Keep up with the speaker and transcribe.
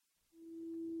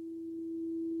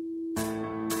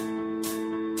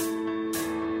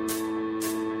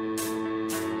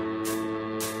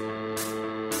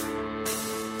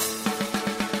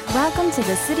Welcome to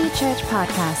the City Church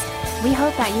Podcast. We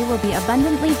hope that you will be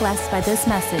abundantly blessed by this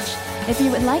message. If you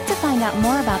would like to find out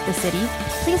more about the city,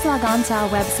 please log on to our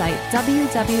website,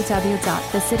 www.thecity.sg.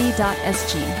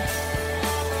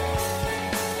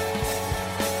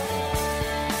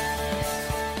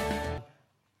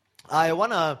 I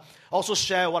want to also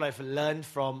share what I've learned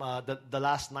from the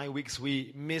last 9 weeks.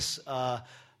 We missed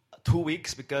 2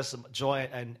 weeks because Joy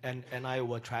and I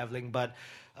were traveling. But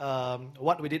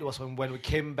what we did was when we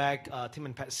came back, Tim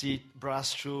and Patsy brought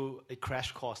us through a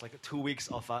crash course, like 2 weeks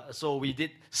of. So we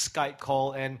did Skype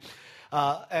call, and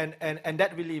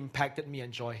that really impacted me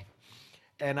and Joy.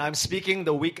 And I'm speaking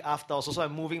the week after also, so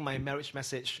I'm moving my marriage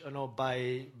message,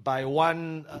 by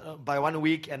 1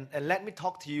 week. And let me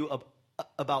talk to you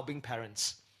about being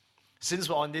parents. Since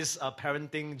we're on this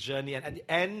parenting journey, and at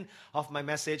the end of my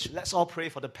message, let's all pray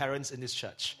for the parents in this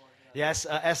church. Yes,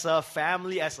 as a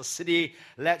family, as a city,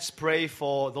 let's pray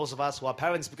for those of us who are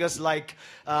parents, because like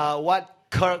what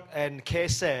Kirk and Kay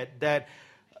said, that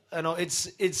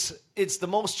it's the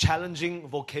most challenging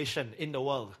vocation in the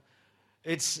world.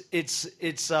 It's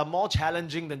more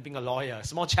challenging than being a lawyer.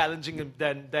 It's more challenging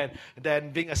than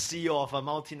being a CEO of a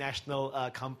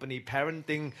multinational company,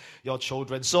 parenting your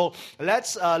children. So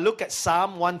let's look at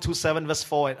Psalm 127, verse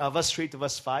 4, and verse 3 to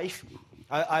verse 5.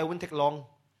 I won't take long,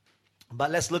 but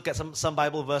let's look at some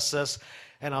Bible verses,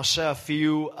 and I'll share a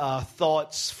few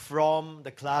thoughts from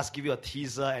the class, give you a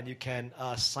teaser, and you can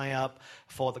sign up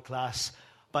for the class.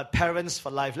 But parents for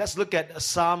life. Let's look at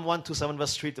Psalm 127,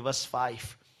 verse 3 to verse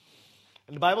 5.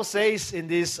 And the Bible says in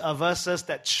these verses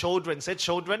that children, say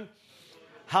children.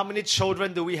 How many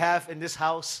children do we have in this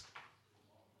house?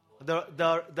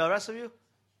 The rest of you?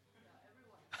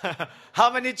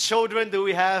 How many children do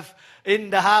we have in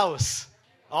the house?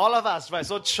 All of us, right?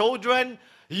 So children,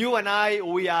 you and I,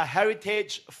 we are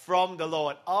heritage from the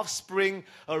Lord. Offspring,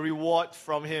 a reward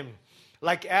from Him.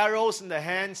 Like arrows in the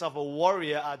hands of a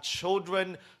warrior are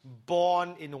children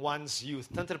born in one's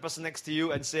youth. Turn to the person next to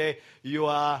you and say, you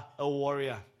are a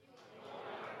warrior.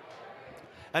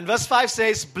 And verse 5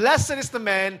 says, blessed is the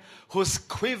man whose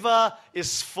quiver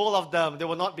is full of them. They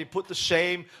will not be put to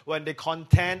shame when they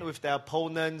contend with their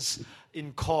opponents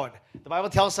in court. The Bible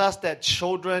tells us that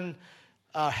children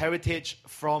are heritage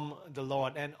from the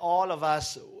Lord. And all of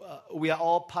us, we are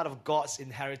all part of God's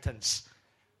inheritance.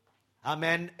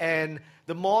 Amen. And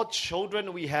the more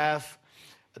children we have,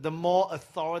 the more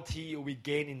authority we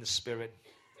gain in the Spirit.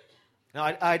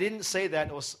 Now, I didn't say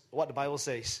that was what the Bible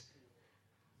says.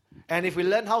 And if we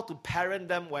learn how to parent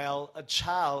them well, a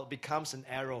child becomes an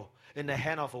arrow in the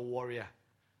hand of a warrior.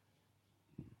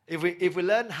 If we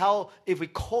learn how, if we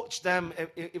coach them,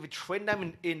 if we train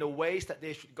them in the ways that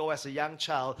they should go as a young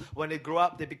child, when they grow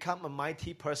up, they become a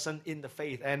mighty person in the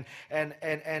faith, and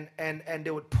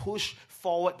they would push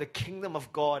forward the kingdom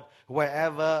of God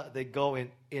wherever they go in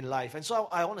life. And so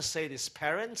I want to say this,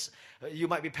 parents, you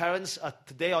might be parents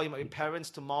today, or you might be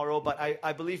parents tomorrow, but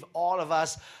I believe all of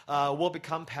us will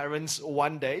become parents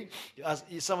one day.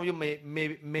 Some of you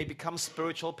may become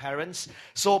spiritual parents.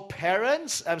 So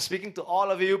parents, I'm speaking to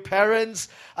all of you, parents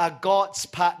are God's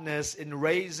partners in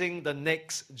raising the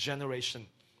next generation.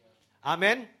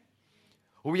 Amen?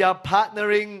 We are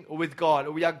partnering with God.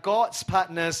 We are God's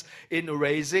partners in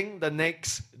raising the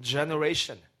next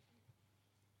generation.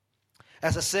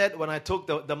 As I said when I took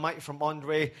the mic from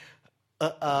Andre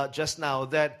just now,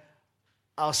 that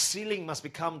our ceiling must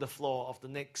become the floor of the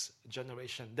next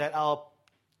generation. That our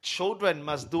children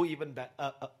must do even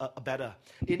better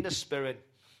in the Spirit,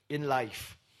 in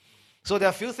life. So there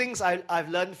are a few things I've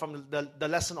learned from the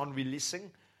lesson on releasing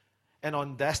and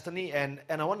on destiny. And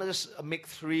I want to just make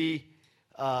 3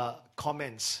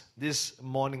 comments this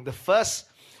morning. The first,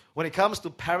 when it comes to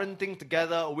parenting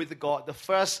together with God, the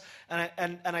first, and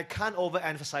I can't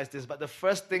overemphasize this, but the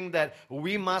first thing that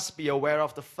we must be aware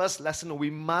of, the first lesson we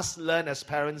must learn as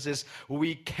parents is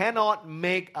we cannot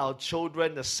make our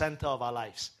children the center of our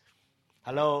lives.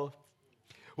 Hello?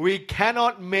 We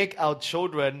cannot make our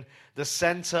children the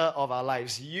center of our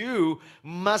lives. You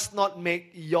must not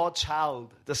make your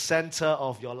child the center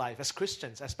of your life, as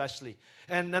Christians especially.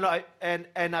 And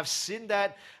I've seen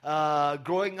that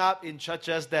growing up in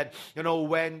churches, that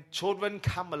when children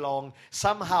come along,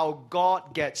 somehow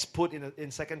God gets put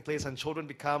in second place, and children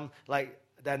become like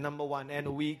their number one.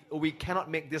 And we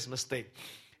cannot make this mistake.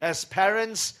 As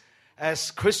parents, as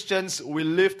Christians, we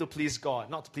live to please God,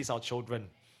 not to please our children.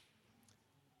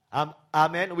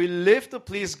 Amen. We live to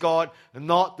please God,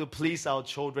 not to please our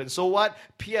children. So what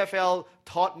PFL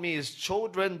taught me is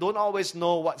children don't always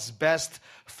know what's best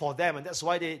for them. And that's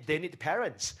why they need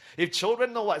parents. If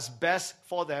children know what's best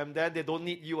for them, then they don't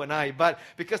need you and I. But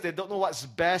because they don't know what's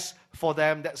best for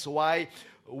them, that's why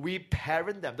we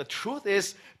parent them. The truth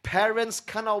is, parents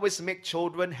can't always make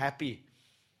children happy.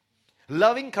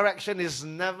 Loving correction is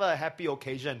never a happy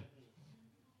occasion.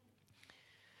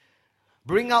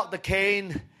 Bring out the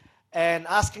cane and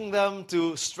asking them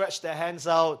to stretch their hands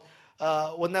out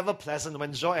were never pleasant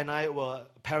when Joy and I were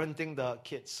parenting the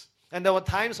kids. And there were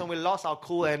times when we lost our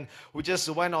cool and we just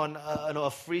went on a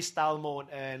freestyle mode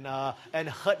and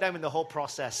hurt them in the whole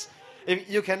process.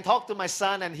 If you can talk to my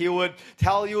son and he would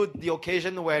tell you the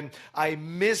occasion when I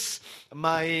miss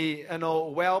my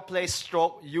well-placed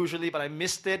stroke usually, but I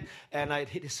missed it and I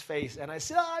hit his face and I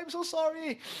said, I'm so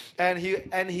sorry. And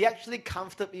he actually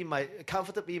comforted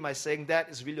me by saying, that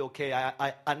is really okay.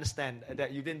 I understand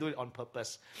that you didn't do it on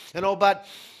purpose. But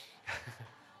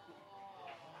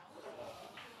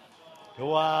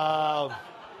wow.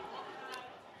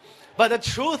 But the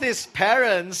truth is,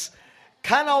 parents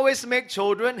can't always make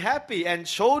children happy. And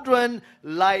children,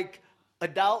 like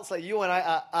adults like you and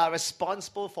I, are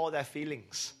responsible for their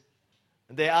feelings.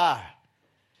 They are.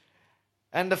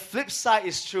 And the flip side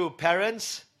is true.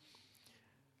 Parents,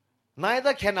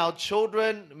 neither can our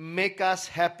children make us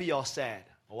happy or sad.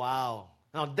 Wow.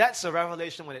 Now that's a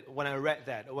revelation when I read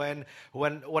that. When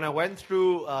I went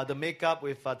through the makeup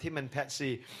with Tim and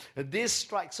Patsy, this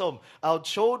strikes home. Our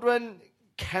children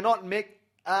cannot make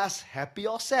us happy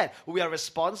or sad. We are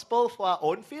responsible for our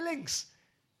own feelings.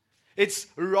 It's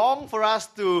wrong for us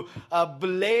to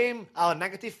blame our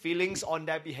negative feelings on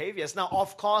their behaviors. Now,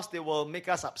 of course, they will make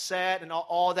us upset and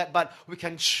all that, but we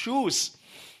can choose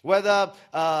whether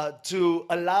to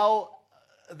allow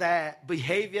their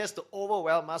behaviors to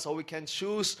overwhelm us, or we can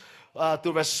choose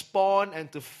to respond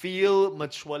and to feel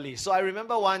maturely. So I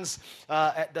remember once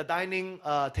at the dining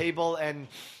table, and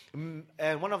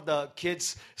one of the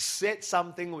kids said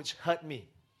something which hurt me,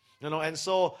 and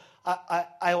so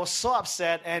I was so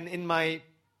upset, and in my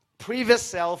previous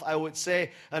self, I would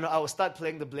say, and I would start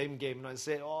playing the blame game, and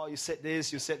say, oh, you said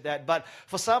this, you said that, but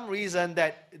for some reason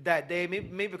that day,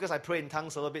 maybe because I prayed in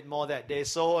tongues a little bit more that day,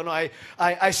 so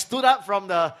I stood up from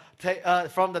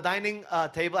the dining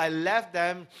table, I left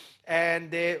them,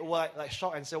 and they were like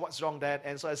shocked and said, what's wrong, Dad?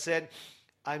 And so I said,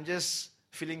 I'm just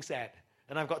feeling sad.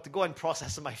 And I've got to go and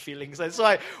process my feelings. And so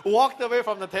I walked away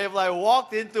from the table. I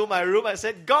walked into my room. I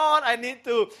said, God, I need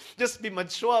to just be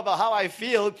mature about how I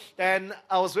feel. And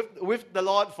I was with the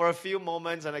Lord for a few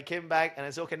moments. And I came back and I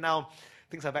said, okay, now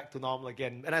things are back to normal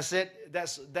again. And I said,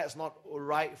 that's not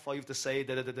right for you to say,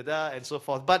 and so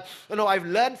forth. But, I've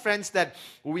learned, friends, that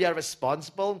we are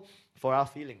responsible for our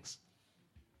feelings.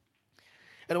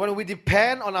 And when we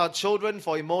depend on our children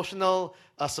for emotional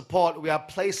support, we are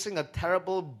placing a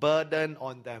terrible burden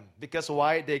on them. Because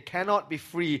why? They cannot be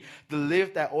free to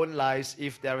live their own lives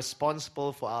if they're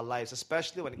responsible for our lives,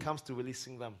 especially when it comes to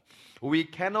releasing them. We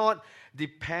cannot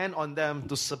depend on them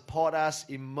to support us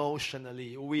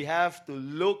emotionally. We have to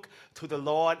look to the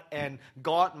Lord, and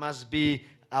God must be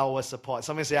our support.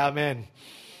 Somebody say amen.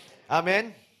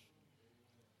 Amen.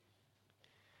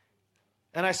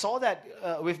 And I saw that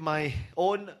with my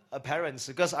own parents,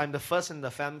 because I'm the first in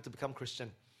the family to become Christian.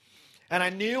 And I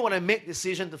knew when I made the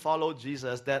decision to follow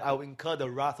Jesus that I would incur the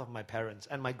wrath of my parents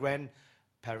and my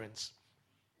grandparents.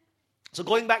 So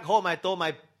going back home, I told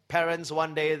my parents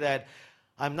one day that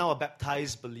I'm now a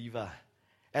baptized believer.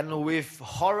 And with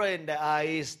horror in their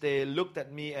eyes, they looked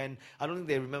at me, and I don't think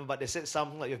they remember, but they said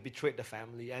something like, you've betrayed the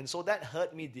family. And so that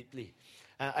hurt me deeply.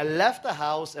 I left the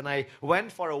house and I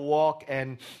went for a walk,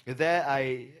 and there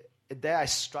I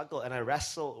struggled and I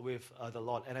wrestled with the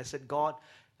Lord. And I said, God,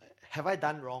 have I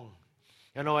done wrong?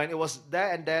 And it was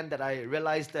there and then that I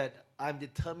realized that I'm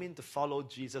determined to follow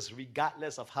Jesus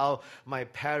regardless of how my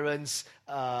parents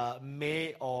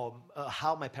may or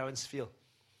how my parents feel.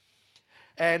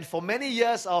 And for many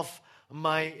years of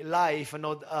my life,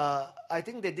 I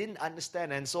think they didn't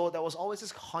understand. And so there was always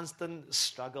this constant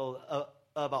struggle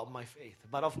about my faith.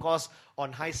 But of course,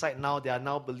 on hindsight now, they are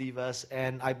now believers,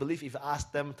 and I believe if you ask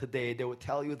them today, they would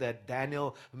tell you that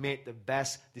Daniel made the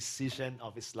best decision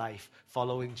of his life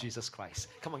following Jesus Christ.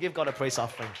 Come on, give God a praise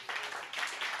offering.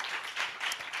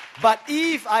 But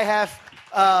if I have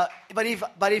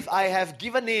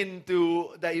given in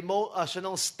to the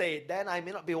emotional state, then I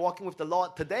may not be walking with the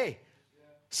Lord today.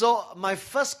 So my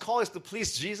first call is to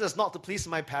please Jesus, not to please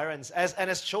my parents.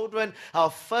 As children, our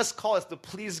first call is to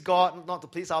please God, not to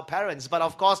please our parents. But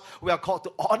of course, we are called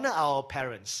to honor our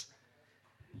parents.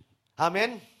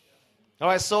 Amen? All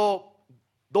right, so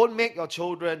don't make your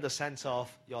children the center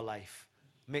of your life.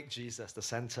 Make Jesus the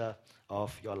center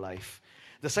of your life.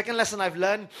 The second lesson I've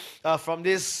learned from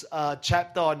this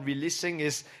chapter on releasing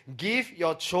is give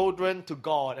your children to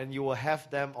God and you will have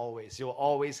them always. You will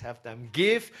always have them.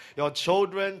 Give your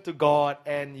children to God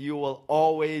and you will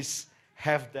always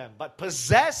have them. But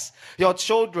possess your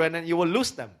children and you will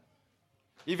lose them.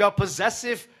 If you're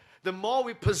possessive, the more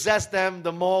we possess them,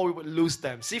 the more we would lose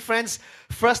them. See, friends,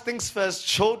 first things first,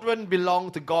 children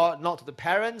belong to God, not to the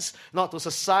parents, not to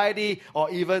society, or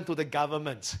even to the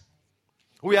government.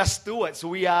 We are stewards.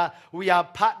 We are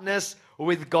partners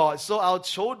with God. So our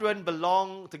children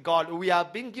belong to God. We are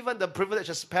being given the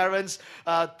privilege as parents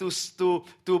to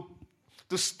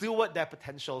steward their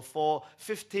potential for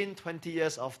 15, 20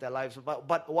 years of their lives.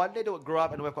 But one day they will grow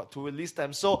up and we've got to release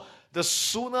them. So the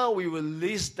sooner we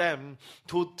release them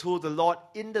to the Lord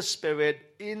in the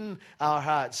Spirit, in our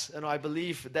hearts, and I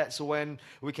believe that's when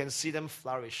we can see them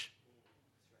flourish.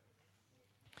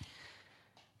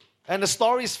 And the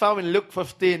story is found in Luke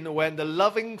 15 when the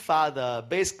loving father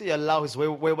basically allowed his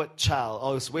wayward child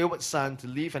or his wayward son to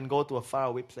leave and go to a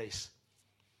faraway place.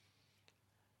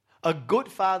 A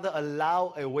good father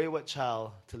allowed a wayward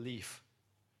child to leave.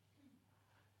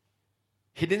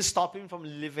 He didn't stop him from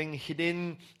living. He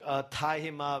didn't tie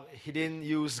him up. He didn't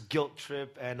use guilt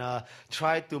trip and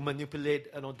try to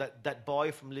manipulate that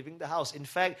boy from leaving the house. In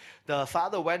fact, the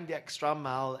father went the extra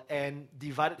mile and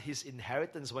divided his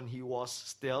inheritance when he was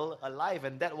still alive.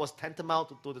 And that was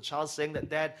tantamount to the child saying that,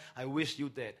 "Dad, I wish you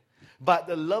did." But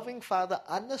the loving father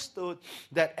understood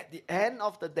that at the end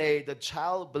of the day, the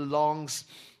child belongs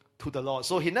to the Lord.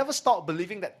 So he never stopped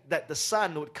believing that the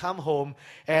son would come home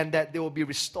and that they will be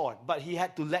restored. But he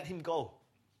had to let him go.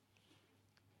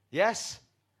 Yes?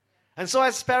 And so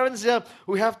as parents here,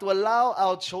 we have to allow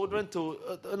our children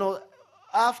to,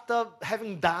 after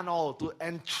having done all, to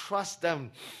entrust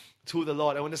them to the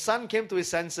Lord. And when the son came to his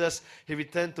senses, he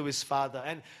returned to his father.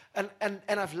 And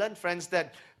I've learned, friends,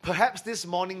 that perhaps this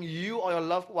morning you or your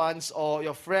loved ones or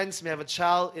your friends may have a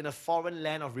child in a foreign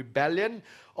land of rebellion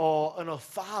or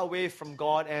far away from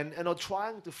God and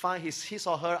trying to find his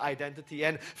or her identity.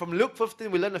 And from Luke 15,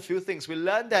 we learn a few things. We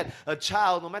learn that a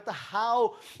child, no matter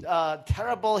how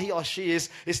terrible he or she is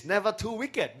never too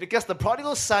wicked. Because the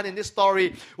prodigal son in this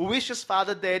story wished his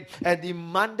father dead and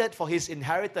demanded for his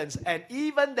inheritance. And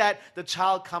even that, the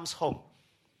child comes home.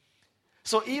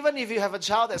 So even if you have a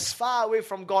child that's far away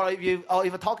from God, or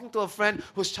if you're talking to a friend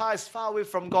whose child is far away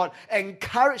from God,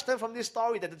 encourage them from this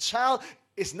story that the child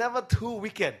is never too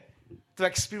wicked to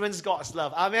experience God's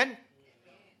love. Amen?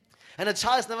 And the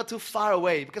child is never too far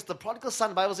away, because the prodigal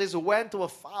son, the Bible says, went to a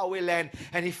faraway land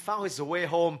and he found his way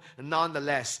home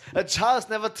nonetheless. A child is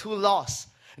never too lost.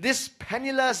 This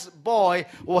penniless boy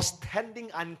was tending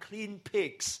unclean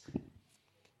pigs.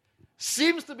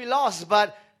 Seems to be lost,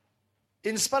 but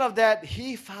in spite of that,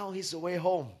 he found his way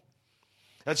home.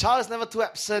 A child is never too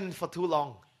absent for too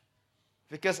long.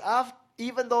 Because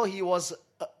even though he was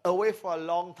away for a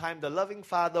long time, the loving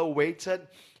father waited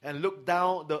and looked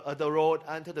down the road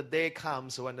until the day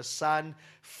comes when the son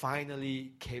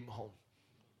finally came home.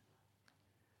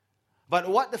 But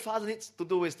what the father needs to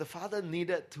do is the father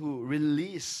needed to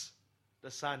release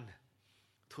the son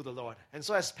to the Lord. And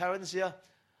so as parents here,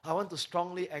 I want to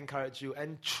strongly encourage you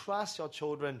and trust your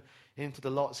children into the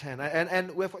Lord's hand.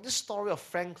 And we've got this story of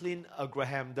Franklin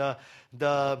Graham,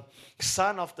 the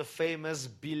son of the famous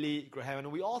Billy Graham.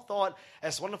 And we all thought,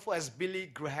 as wonderful as Billy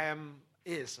Graham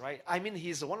is, right? I mean,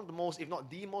 he's one of the most, if not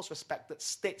the most respected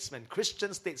statesman,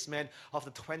 Christian statesman of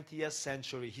the 20th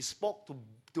century. He spoke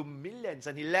to millions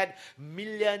and he led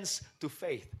millions to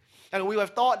faith. And we have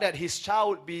thought that his child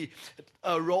would be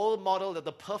a role model, that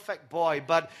the perfect boy.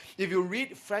 But if you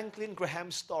read Franklin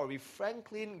Graham's story,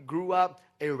 Franklin grew up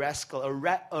a rascal,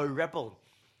 a rebel.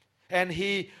 And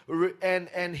he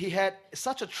had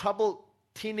such a troubled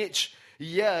teenage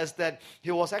years that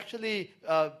he was actually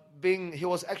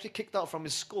kicked out from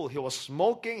his school. He was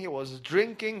smoking, he was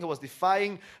drinking, he was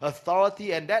defying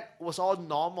authority, and that was all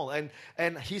normal.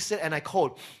 And he said, and I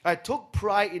quote, "I took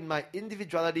pride in my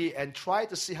individuality and tried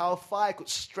to see how far I could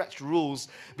stretch rules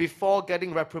before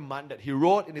getting reprimanded," he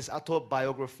wrote in his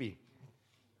autobiography.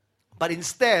 But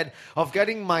instead of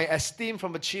getting my esteem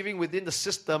from achieving within the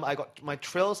system, I got my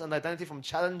thrills and identity from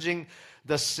challenging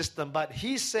the system. But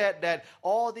he said that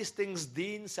all these things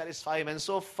didn't satisfy him. And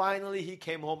so finally he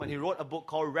came home and he wrote a book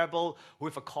called Rebel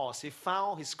with a Cause. He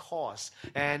found his cause.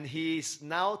 And he's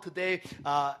now today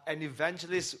an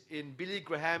evangelist in Billy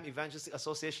Graham Evangelistic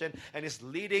Association, and is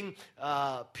leading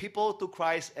people to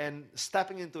Christ and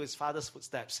stepping into his father's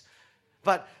footsteps.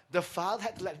 But the father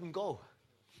had to let him go.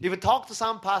 If you talk to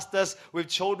some pastors with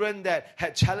children that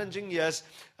had challenging years,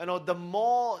 the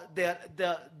more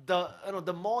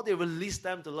the more they release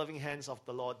them to loving hands of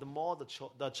the Lord, the more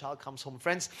the child comes home.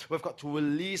 Friends, we've got to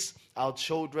release our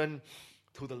children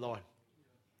to the Lord.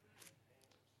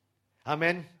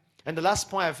 Amen. And the last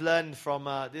point I've learned from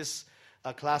this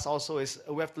class also is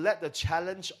we have to let the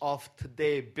challenge of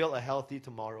today build a healthy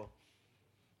tomorrow.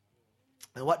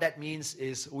 And what that means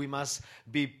is we must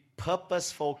be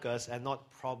purpose-focused and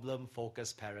not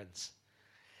problem-focused parents.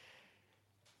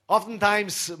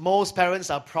 Oftentimes, most parents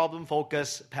are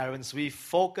problem-focused parents. We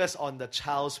focus on the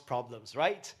child's problems,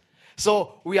 right?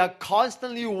 So we are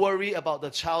constantly worried about the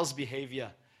child's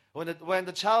behavior. When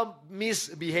the child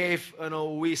misbehaves,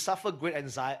 we suffer great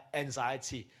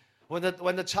anxiety. When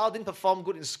the child didn't perform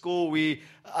good in school, we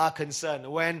are concerned.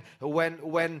 When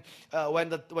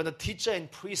the teacher in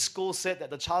preschool said that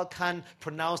the child can't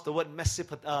pronounce the word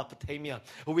Mesopotamia,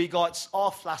 we got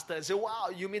all flustered and said, "Wow,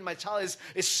 you mean my child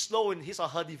is slow in his or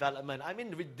her development?" I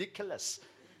mean, ridiculous.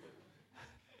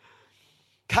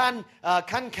 Can't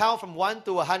count from 1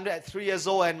 to 100 at 3 years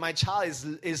old, and my child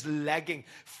is lagging.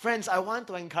 Friends, I want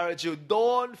to encourage you,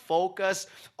 don't focus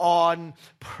on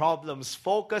problems.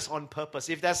 Focus on purpose.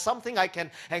 If there's something I can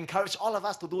encourage all of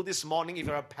us to do this morning, if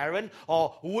you're a parent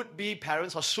or would-be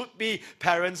parents or should-be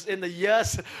parents in the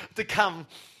years to come,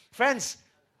 friends,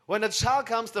 when a child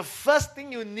comes, the first thing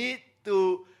you need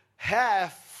to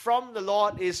have from the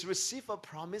Lord is receive a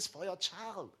promise for your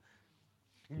child.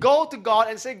 Go to God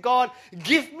and say, "God,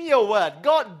 give me a word.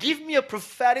 God, give me a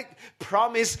prophetic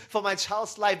promise for my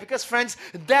child's life." Because, friends,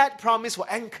 that promise will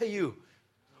anchor you.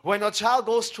 When your child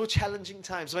goes through challenging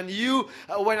times, when you're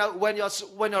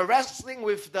wrestling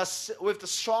with the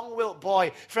strong-willed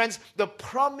boy, friends, the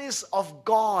promise of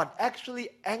God actually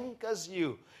anchors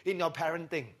you in your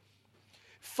parenting.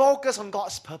 Focus on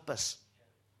God's purpose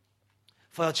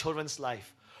for your children's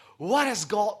life. What has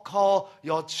God called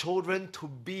your children to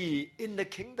be in the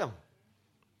kingdom?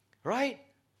 Right?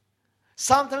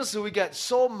 Sometimes we get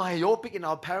so myopic in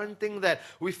our parenting that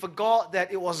we forgot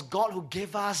that it was God who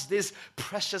gave us these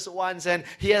precious ones, and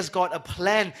He has got a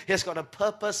plan, He has got a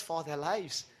purpose for their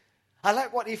lives. I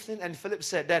like what Evelyn and Philip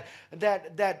said, that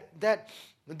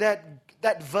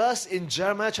verse in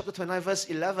Jeremiah chapter 29, verse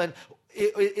 11,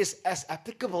 is as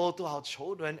applicable to our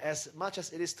children as much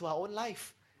as it is to our own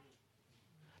life.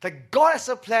 That God has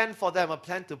a plan for them, a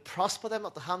plan to prosper them,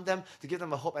 not to harm them, to give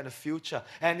them a hope and a future.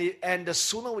 And the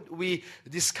sooner we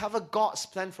discover God's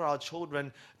plan for our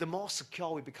children, the more secure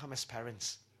we become as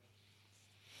parents.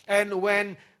 And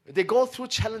when they go through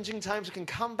challenging times, we can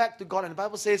come back to God. And the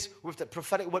Bible says, with the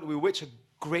prophetic word, we wage a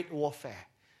great warfare.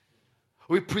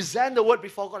 We present the word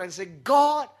before God and say,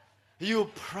 "God,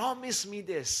 you promised me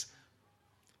this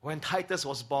when Titus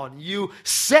was born. You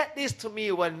said this to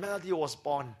me when Melody was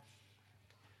born."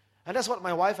 And that's what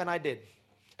my wife and I did.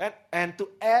 And to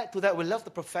add to that, we love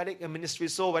the prophetic ministry.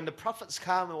 So when the prophets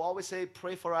come, we always say,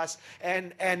 "Pray for us."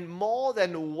 And more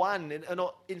than one,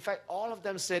 in fact, all of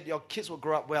them said, "Your kids will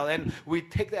grow up well." And we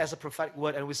take that as a prophetic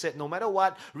word, and we said, no matter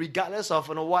what, regardless of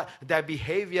what their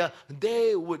behavior,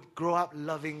 they would grow up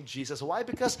loving Jesus. Why?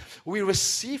 Because we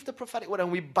received the prophetic word,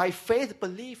 and we, by faith,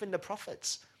 believe in the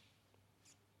prophets.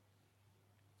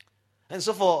 And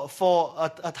so for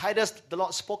Titus, the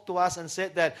Lord spoke to us and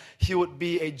said that he would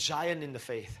be a giant in the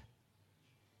faith.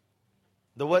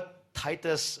 The word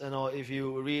Titus, if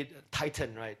you read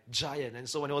Titan, right? Giant. And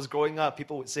so when he was growing up,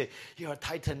 people would say, "You're a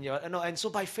Titan." And so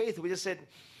by faith, we just said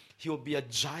he would be a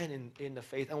giant in the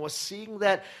faith. And we're seeing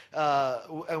that,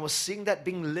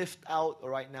 being lived out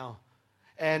right now.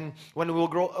 And when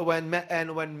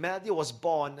Melody was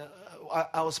born,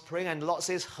 I was praying, and the Lord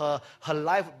says her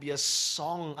life would be a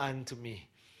song unto me.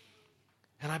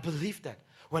 And I believe that.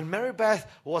 When Mary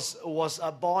Beth was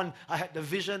born, I had the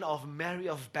vision of Mary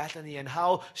of Bethany and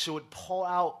how she would pour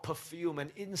out perfume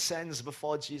and incense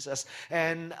before Jesus.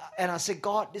 And I said,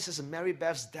 "God, this is Mary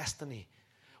Beth's destiny."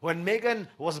 When Megan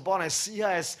was born, I see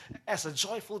her as a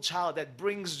joyful child that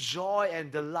brings joy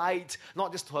and delight,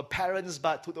 not just to her parents,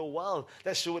 but to the world.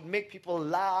 That she would make people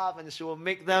laugh, and she would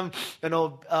make them,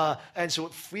 and she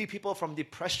would free people from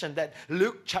depression. That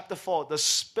Luke chapter 4, the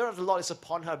Spirit of the Lord is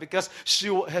upon her because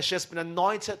she has been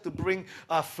anointed to bring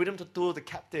freedom to the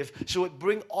captive. She would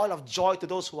bring oil of joy to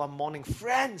those who are mourning.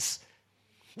 Friends,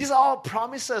 these are all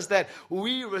promises that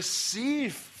we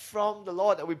receive from the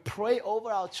Lord, that we pray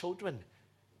over our children.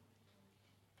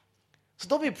 So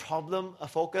don't be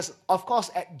problem-focused. Of course,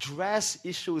 address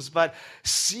issues, but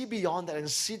see beyond that and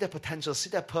see their potential, see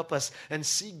their purpose, and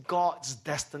see God's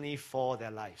destiny for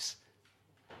their lives.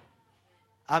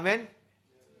 Amen?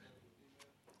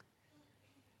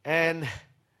 And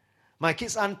My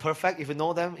kids aren't perfect if you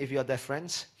know them, if you are their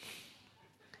friends.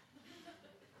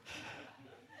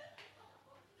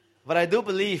 But I do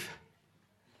believe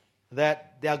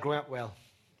that they are growing up well.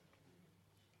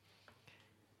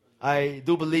 I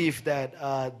do believe that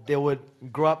they would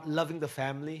grow up loving the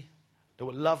family, they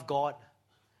would love God,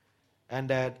 and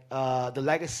that the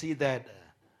legacy that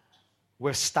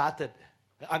we've started.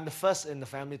 I'm the first in the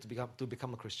family to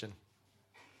become a Christian.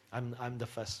 I'm the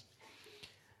first.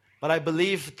 But I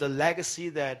believe the legacy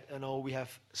that we have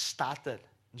started,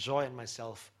 Joy and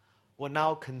myself, will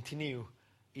now continue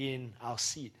in our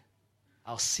seed,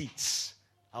 our seeds,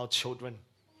 our children.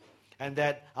 And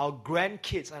that our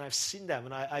grandkids, and I've seen them,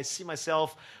 and I see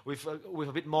myself with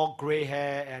a bit more gray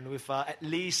hair, and with at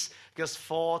least, because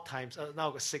 4 times,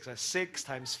 now 6, 6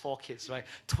 times 4 kids, right?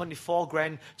 24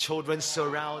 grandchildren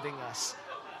surrounding us.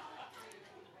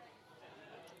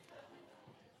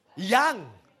 Young.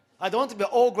 I don't want to be an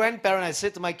old grandparent. I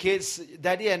said to my kids,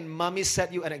 Daddy and Mommy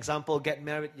set you an example, get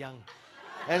married young.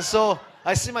 And so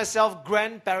I see myself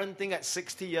grandparenting at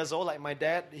 60 years old, like my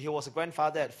dad. He was a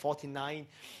grandfather at 49,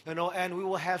 and we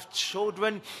will have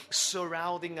children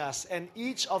surrounding us, and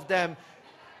each of them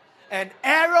an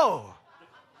arrow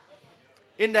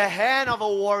in the hand of a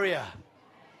warrior.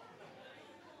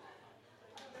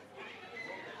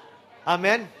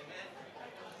 Amen.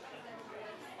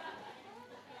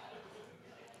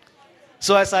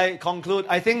 So as I conclude,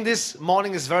 I think this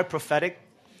morning is very prophetic.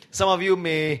 Some of you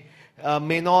may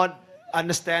not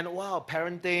understand, wow,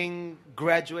 parenting,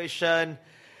 graduation.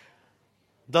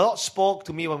 The Lord spoke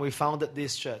to me when we founded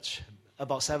this church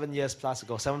about 7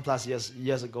 plus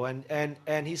years ago.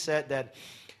 And He said that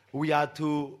we are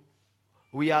to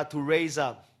raise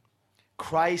up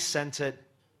Christ-centered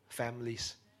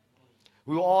families.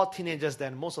 We were all teenagers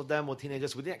then. Most of them were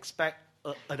teenagers. We didn't expect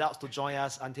adults to join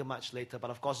us until much later. But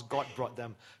of course, God brought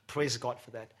them. Praise God for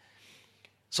that.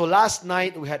 So last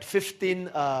night, we had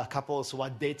 15 couples who are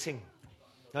dating,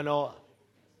 and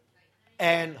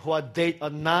who are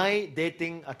 9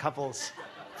 dating couples.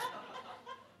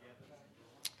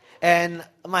 And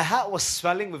my heart was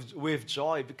swelling with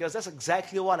joy, because that's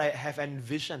exactly what I have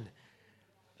envisioned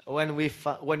when we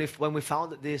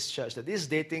founded this church, that these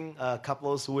dating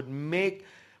couples would make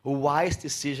wise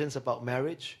decisions about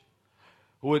marriage,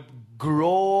 would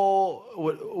grow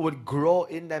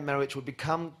in their marriage, would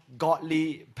become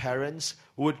godly parents,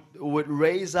 would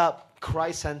raise up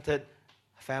Christ-centered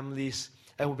families,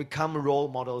 and would become role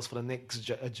models for the next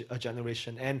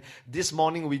generation. And this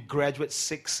morning we graduate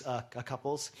 6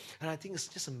 couples, and I think it's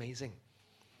just amazing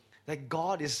that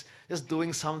God is just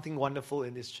doing something wonderful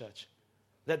in this church.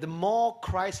 That the more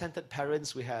Christ-centered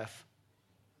parents we have,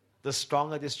 the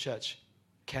stronger this church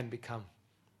can become.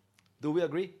 Do we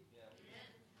agree?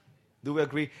 Do we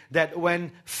agree that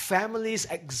when families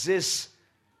exist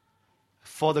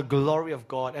for the glory of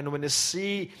God, and when they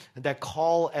see their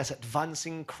call as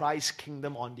advancing Christ's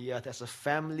kingdom on the earth as a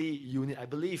family unit, I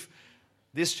believe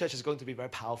this church is going to be very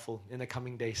powerful in the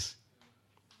coming days.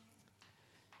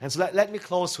 And so let me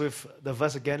close with the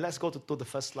verse again. Let's go to the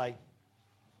first slide.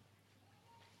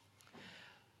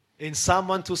 In Psalm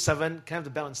 127, can I have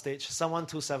the band on stage? Psalm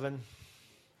 127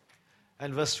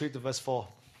 and verse 3 to verse 4.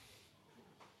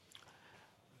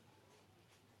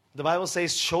 The Bible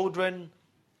says, children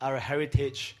are a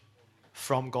heritage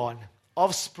from God,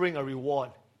 offspring a reward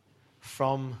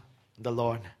from the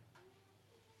Lord.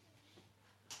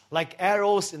 Like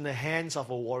arrows in the hands of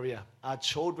a warrior are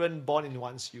children born in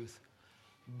one's youth.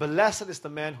 Blessed is the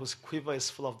man whose quiver is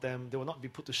full of them. They will not be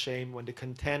put to shame when they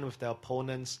contend with their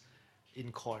opponents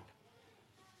in court.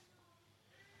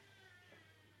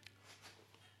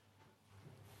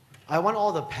 I want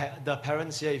all the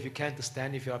parents here, if you can, to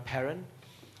stand if you're a parent.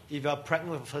 If you're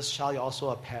pregnant with a first child, you're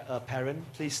also a parent.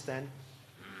 Please stand.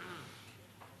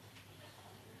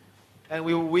 And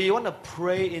we want to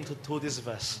pray into this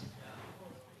verse.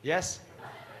 Yes?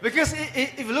 Because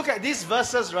if you look at these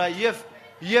verses, right,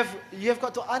 you have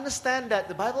got to understand that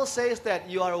the Bible says that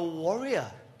you are a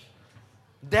warrior.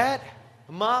 Dad,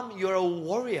 Mom, you're a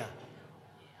warrior.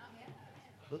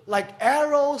 Like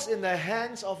arrows in the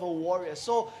hands of a warrior.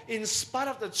 So in spite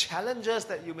of the challenges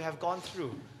that you may have gone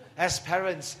through as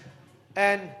parents,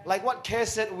 and like what Kay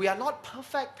said, we are not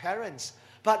perfect parents,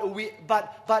 but we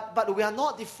are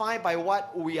not defined by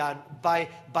what we are, by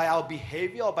our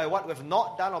behavior, or by what we've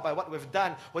not done, or by what we've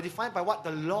done. We're defined by what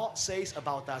the Lord says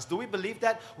about us. Do we believe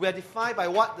that? We are defined by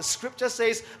what the Scripture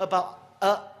says about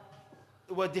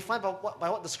we're defined by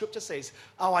what the Scripture says.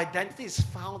 Our identity is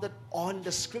founded on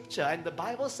the Scripture, and the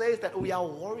Bible says that we are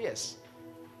warriors.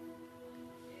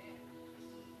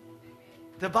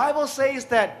 The Bible says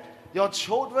that your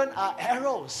children are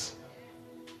arrows.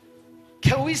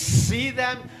 Can we see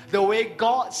them the way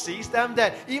God sees them?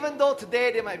 That even though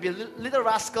today they might be little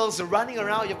rascals running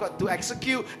around, you've got to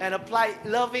execute and apply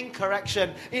loving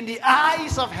correction. In the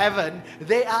eyes of heaven,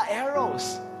 they are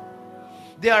arrows.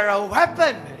 They are a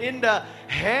weapon in the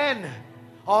hand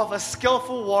of a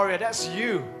skillful warrior. That's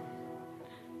you.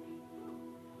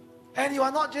 And you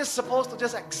are not just supposed to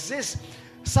just exist.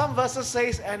 Some verses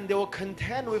says, and they will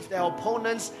contend with their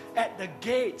opponents at the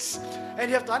gates. And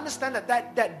you have to understand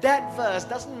that verse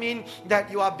doesn't mean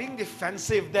that you are being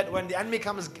defensive, that when the enemy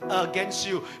comes against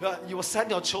you, you will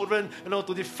send your children,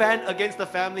 to defend against the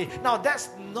family. Now, that's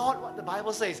not what the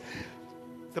Bible says.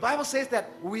 The Bible says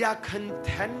that we are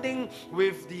contending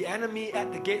with the enemy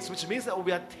at the gates, which means that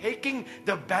we are taking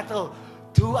the battle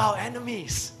to our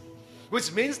enemies.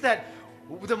 Which means that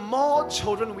the more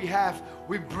children we have,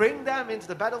 we bring them into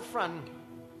the battlefront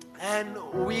and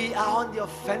we are on the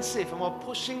offensive and we're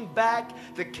pushing back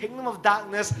the kingdom of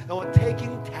darkness and we're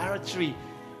taking territory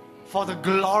for the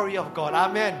glory of God.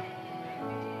 Amen.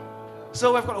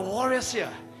 So we've got warriors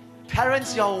here.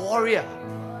 Parents, you're a warrior.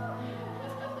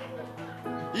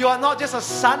 You are not just a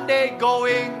Sunday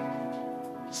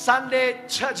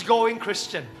church-going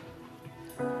Christian.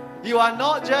 You are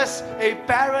not just a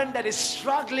parent that is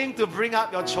struggling to bring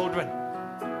up your children.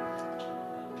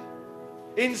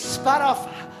 In spite of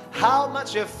how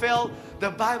much you have failed,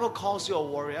 the Bible calls you a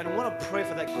warrior. And we want to pray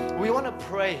for that. We want to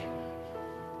pray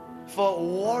for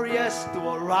warriors to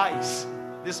arise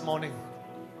this morning.